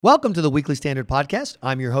Welcome to the Weekly Standard Podcast.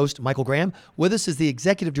 I'm your host, Michael Graham. With us is the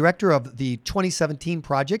executive director of the 2017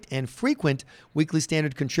 project and frequent Weekly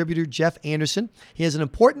Standard contributor, Jeff Anderson. He has an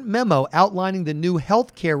important memo outlining the new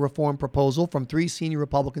health care reform proposal from 3 senior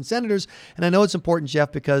Republican senators. And I know it's important,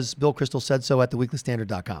 Jeff, because Bill Kristol said so at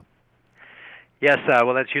theweeklystandard.com. Yes,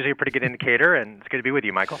 well, that's usually a pretty good indicator, and it's good to be with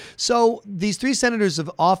you, Michael. So these 3 senators have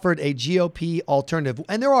offered a GOP alternative,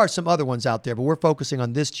 and there are some other ones out there, but we're focusing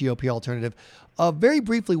on this GOP alternative. Very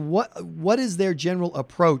briefly, what is their general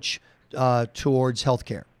approach towards health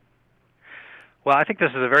care? Well, I think this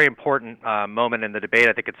is a very important moment in the debate.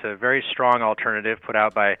 I think it's a very strong alternative put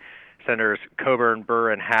out by Senators Coburn, Burr,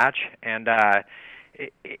 and Hatch, and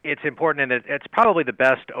it's important, and it's probably the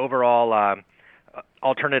best overall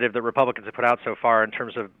alternative that Republicans have put out so far in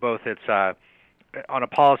terms of both its on a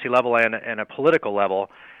policy level and a political level.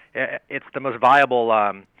 It's the most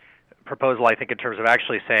viable proposal, I think, in terms of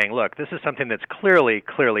actually saying, look, this is something that's clearly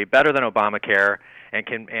better than Obamacare,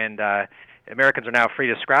 and Americans are now free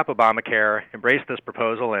to scrap Obamacare, embrace this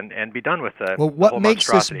proposal, and be done with the what whole makes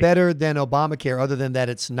monstrosity. This better than Obamacare, other than that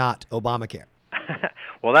it's not Obamacare?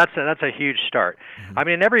 Well, that's a huge start. Mm-hmm. I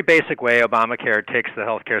mean, in every basic way, Obamacare takes the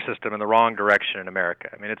healthcare system in the wrong direction in America.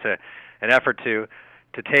 I mean, it's an effort to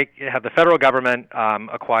have the federal government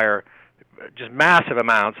acquire just massive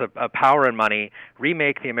amounts of power and money,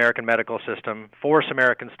 remake the American medical system, force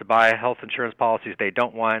Americans to buy health insurance policies they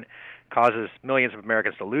don't want, causes millions of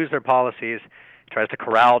Americans to lose their policies, tries to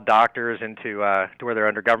corral doctors into to where they're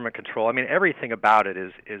under government control. I mean, everything about it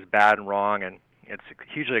is bad and wrong, and it's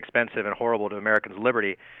hugely expensive and horrible to Americans'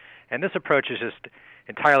 liberty. And this approach is just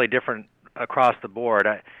entirely different across the board.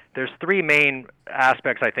 There's 3 main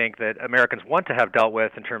aspects, I think, that Americans want to have dealt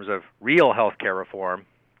with in terms of real health care reform.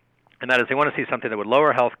 And that is, they want to see something that would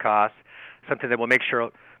lower health costs, something that will make sure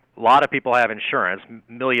a lot of people have insurance,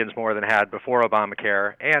 millions more than had before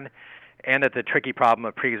Obamacare, and that the tricky problem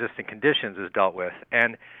of pre-existing conditions is dealt with.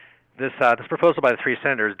 And this proposal by the 3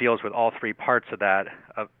 senators deals with all 3 parts of that,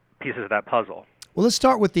 pieces of that puzzle. Well, let's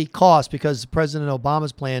start with the cost, because President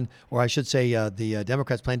Obama's plan, or I should say the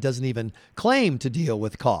Democrats' plan, doesn't even claim to deal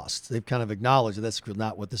with costs. They've kind of acknowledged that that's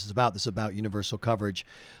not what this is about. This is about universal coverage.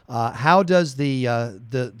 How does the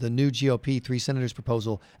new GOP 3 senators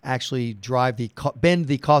proposal actually bend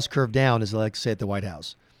the cost curve down, as they like to say at the White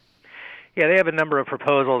House? Yeah, they have a number of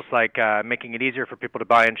proposals, like making it easier for people to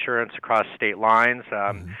buy insurance across state lines,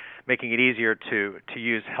 making it easier to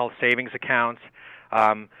use health savings accounts.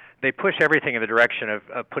 They push everything in the direction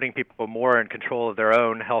of putting people more in control of their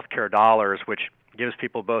own health care dollars, which gives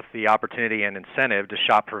people both the opportunity and incentive to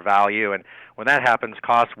shop for value. And when that happens,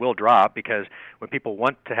 costs will drop, because when people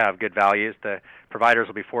want to have good values, the providers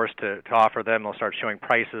will be forced to offer them. They'll start showing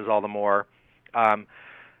prices all the more.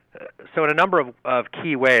 So in a number of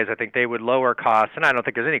key ways, I think they would lower costs. And I don't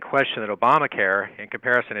think there's any question that Obamacare, in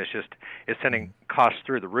comparison, is sending costs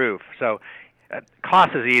through the roof. So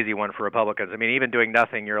cost is the easy one for Republicans. I mean, even doing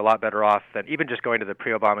nothing, you're a lot better off than even just going to the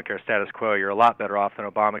pre-Obamacare status quo. You're a lot better off than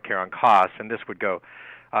Obamacare on costs, and this would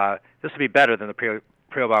be better than the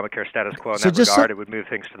pre-Obamacare status quo in that regard. It would move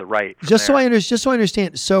things to the right. Just so I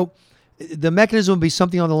understand. So the mechanism would be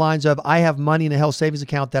something on the lines of, I have money in a health savings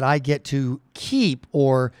account that I get to keep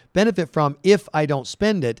or benefit from if I don't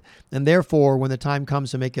spend it, and therefore, when the time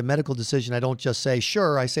comes to make a medical decision, I don't just say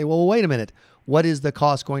sure. I say, well, wait a minute. What is the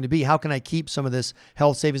cost going to be? How can I keep some of this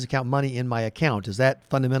health savings account money in my account? Is that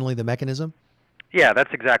fundamentally the mechanism? Yeah,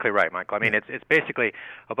 that's exactly right, Michael. I mean, it's basically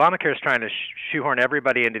Obamacare is trying to shoehorn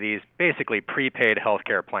everybody into these basically prepaid health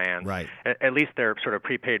care plans. Right. At least they're sort of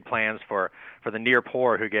prepaid plans for the near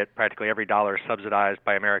poor, who get practically every dollar subsidized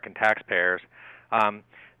by American taxpayers.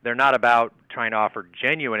 They're not about trying to offer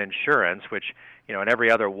genuine insurance, which, in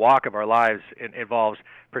every other walk of our lives, it involves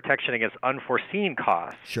protection against unforeseen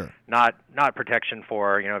costs. Sure. Not protection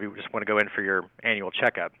for, if you just want to go in for your annual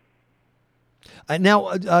checkup.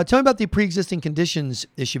 Now, tell me about the pre-existing conditions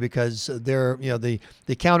issue, because the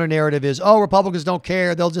counter narrative is, Republicans don't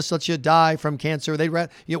care; they'll just let you die from cancer.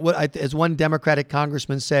 As one Democratic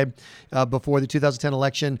congressman said before the 2010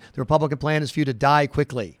 election, the Republican plan is for you to die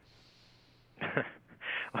quickly.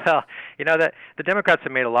 Well, that the Democrats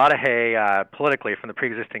have made a lot of hay politically from the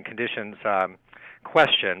pre-existing conditions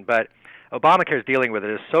question, but Obamacare's dealing with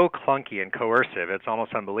it is so clunky and coercive, it's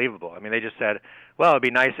almost unbelievable. I mean, they just said, well, it'd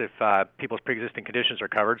be nice if people's pre-existing conditions are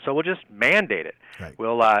covered, so we'll just mandate it. Right.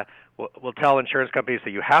 We'll tell insurance companies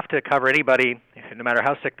that you have to cover anybody, no matter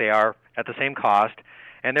how sick they are, at the same cost,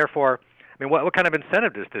 and therefore, I mean, what kind of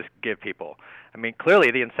incentive does this give people? I mean,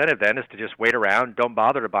 clearly the incentive then is to just wait around, don't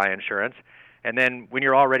bother to buy insurance, and then when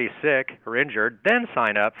you're already sick or injured, then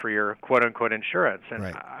sign up for your quote-unquote insurance. And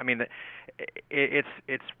right. I mean,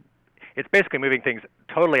 it's basically moving things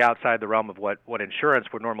totally outside the realm of what insurance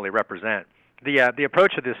would normally represent. The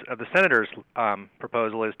approach of the senator's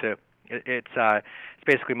proposal is it's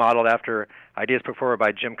basically modeled after ideas put forward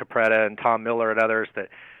by Jim Capretta and Tom Miller and others that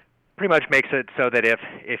pretty much makes it so that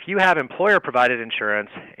if you have employer-provided insurance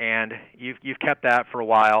and you've kept that for a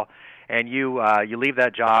while and you leave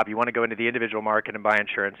that job, you want to go into the individual market and buy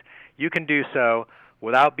insurance, you can do so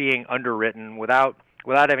without being underwritten, without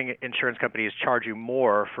having insurance companies charge you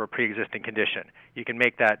more for a pre-existing condition. You can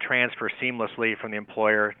make that transfer seamlessly from the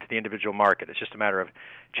employer to the individual market. It's just a matter of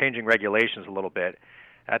changing regulations a little bit.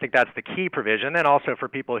 I think that's the key provision, and also for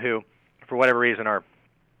people who, for whatever reason, are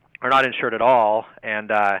not insured at all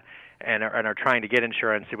and are trying to get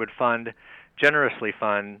insurance. It would generously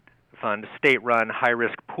fund state-run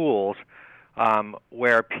high-risk pools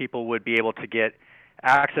where people would be able to get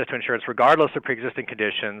access to insurance regardless of pre-existing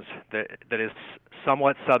conditions that is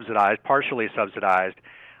somewhat subsidized, partially subsidized.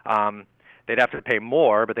 They'd have to pay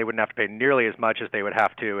more, but they wouldn't have to pay nearly as much as they would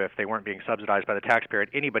have to if they weren't being subsidized by the taxpayer.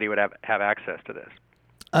 Anybody would have access to this.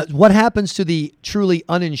 What happens to the truly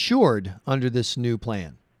uninsured under this new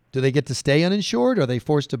plan? Do they get to stay uninsured? Are they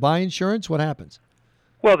forced to buy insurance? What happens?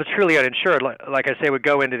 Well, the truly uninsured, like I say, would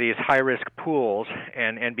go into these high-risk pools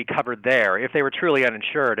and be covered there. If they were truly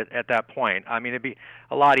uninsured at that point, I mean, it'd be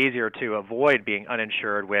a lot easier to avoid being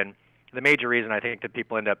uninsured when the major reason I think that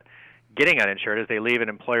people end up getting uninsured is they leave an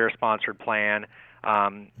employer-sponsored plan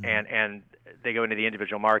and they go into the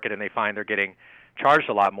individual market and they find they're getting charged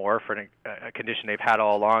a lot more for a condition they've had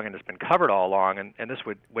all along and has been covered all along, and this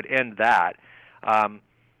would end that. And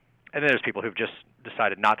then there's people who've just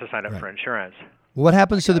decided not to sign up for insurance. What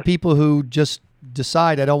happens to the people who just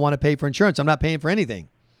decide, I don't want to pay for insurance, I'm not paying for anything?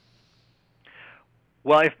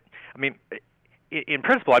 Well, in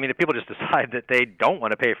principle, if people just decide that they don't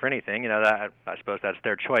want to pay for anything, I suppose that's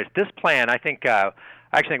their choice. This plan, I think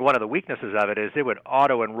one of the weaknesses of it is it would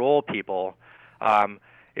auto-enroll people.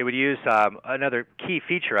 It would use another key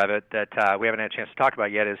feature of it that we haven't had a chance to talk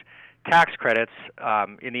about yet is tax credits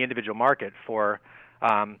in the individual market for,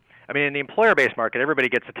 in the employer-based market, everybody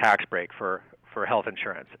gets a tax break for health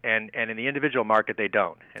insurance, and in the individual market, they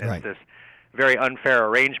don't. And It's this very unfair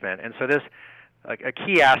arrangement. And so a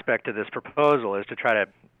key aspect of this proposal is to try to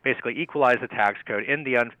basically equalize the tax code, end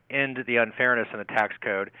the unfairness in the tax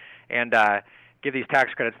code, and give these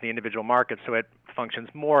tax credits to the individual market so it functions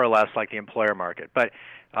more or less like the employer market. But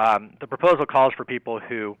the proposal calls for people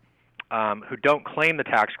who don't claim the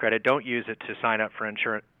tax credit, don't use it to sign up for an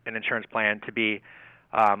insurance plan, to be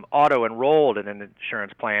auto-enrolled in an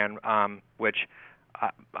insurance plan, which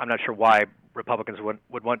I'm not sure why Republicans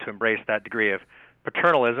would want to embrace that degree of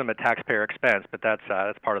paternalism at taxpayer expense, but that's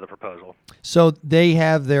part of the proposal. So they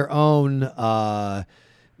have their own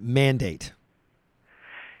mandate.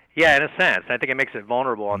 Yeah, in a sense. I think it makes it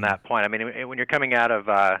vulnerable on that point. When you're coming out of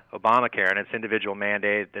Obamacare and its individual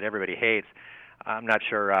mandate that everybody hates, I'm not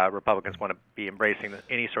sure Republicans want to be embracing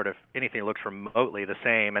anything that looks remotely the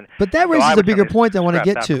same. But that raises a bigger point that I want to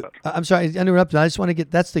get to. I'm sorry, I interrupted. I just want to get,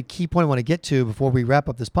 that's the key point I want to get to before we wrap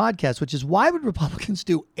up this podcast, which is why would Republicans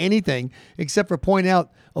do anything except for point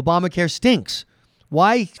out Obamacare stinks?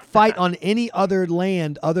 Why fight on any other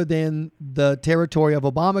land other than the territory of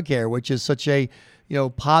Obamacare, which is such a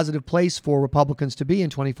positive place for Republicans to be in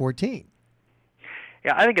 2014?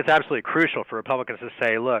 Yeah, I think it's absolutely crucial for Republicans to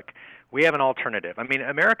say, look, we have an alternative.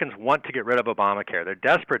 Americans want to get rid of Obamacare. They're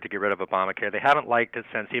desperate to get rid of Obamacare. They haven't liked it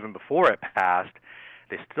since even before it passed.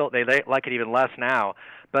 They like it even less now.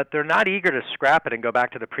 But they're not eager to scrap it and go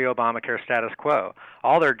back to the pre-Obamacare status quo.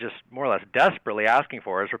 All they're just more or less desperately asking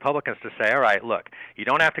for is Republicans to say, all right, look, you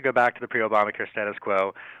don't have to go back to the pre-Obamacare status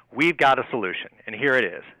quo. We've got a solution, and here it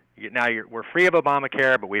is. Now we're free of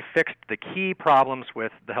Obamacare, but we've fixed the key problems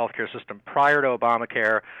with the healthcare system prior to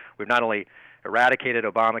Obamacare. We've not only eradicated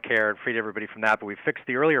Obamacare and freed everybody from that, but we've fixed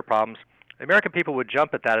the earlier problems. The American people would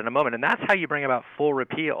jump at that in a moment, and that's how you bring about full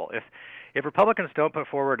repeal. If Republicans don't put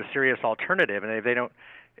forward a serious alternative, and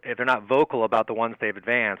if they're not vocal about the ones they've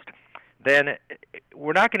advanced, then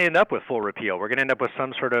we're not going to end up with full repeal. We're going to end up with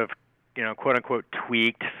some sort of quote-unquote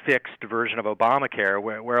tweaked, fixed version of Obamacare,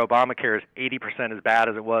 where Obamacare is 80% as bad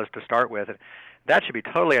as it was to start with. And that should be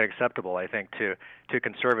totally unacceptable, I think, to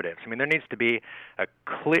conservatives. There needs to be a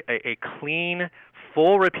clean,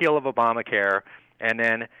 full repeal of Obamacare, and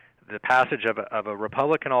then the passage of a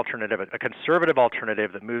Republican alternative, a conservative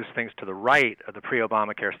alternative that moves things to the right of the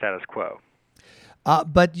pre-Obamacare status quo.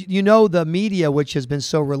 But the media, which has been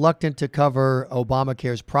so reluctant to cover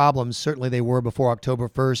Obamacare's problems, certainly they were before October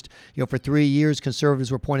 1st. For 3 years,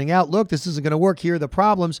 conservatives were pointing out, look, this isn't going to work. Here are the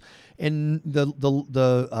problems. and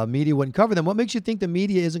the media wouldn't cover them. What makes you think the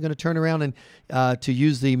media isn't going to turn around and, to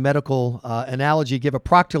use the medical analogy, give a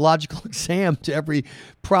proctological exam to every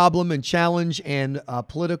problem and challenge and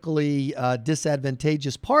politically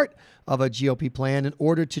disadvantageous part of a GOP plan in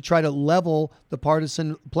order to try to level the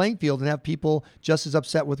partisan playing field and have people just as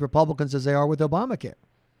upset with Republicans as they are with Obamacare?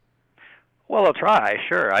 Well, they'll try,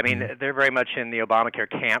 sure. I mean, they're very much in the Obamacare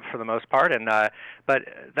camp for the most part, and but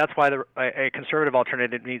that's why a conservative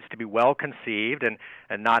alternative needs to be well conceived and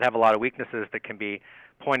not have a lot of weaknesses that can be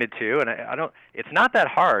pointed to. And it's not that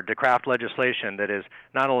hard to craft legislation that is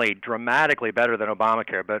not only dramatically better than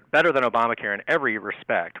Obamacare, but better than Obamacare in every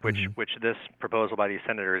respect, which this proposal by these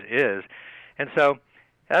senators is. And so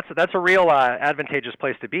that's a real advantageous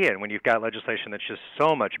place to be in when you've got legislation that's just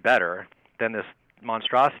so much better than this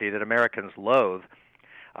monstrosity that Americans loathe.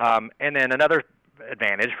 And then another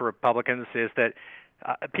advantage for Republicans is that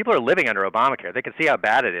people are living under Obamacare. They can see how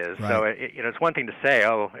bad it is. Right. So it's one thing to say,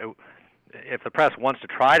 if the press wants to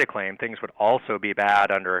try to claim things would also be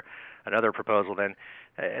bad under another proposal, then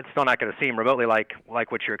it's still not going to seem remotely like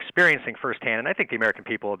what you're experiencing firsthand. And I think the American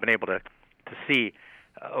people have been able to see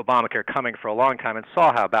Obamacare coming for a long time and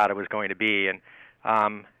saw how bad it was going to be,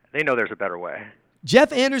 and they know there's a better way.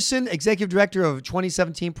 Jeff Anderson, Executive Director of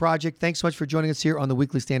 2017 Project, thanks so much for joining us here on the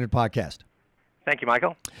Weekly Standard Podcast. Thank you,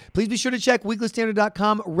 Michael. Please be sure to check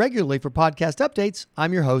weeklystandard.com regularly for podcast updates.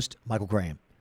 I'm your host, Michael Graham.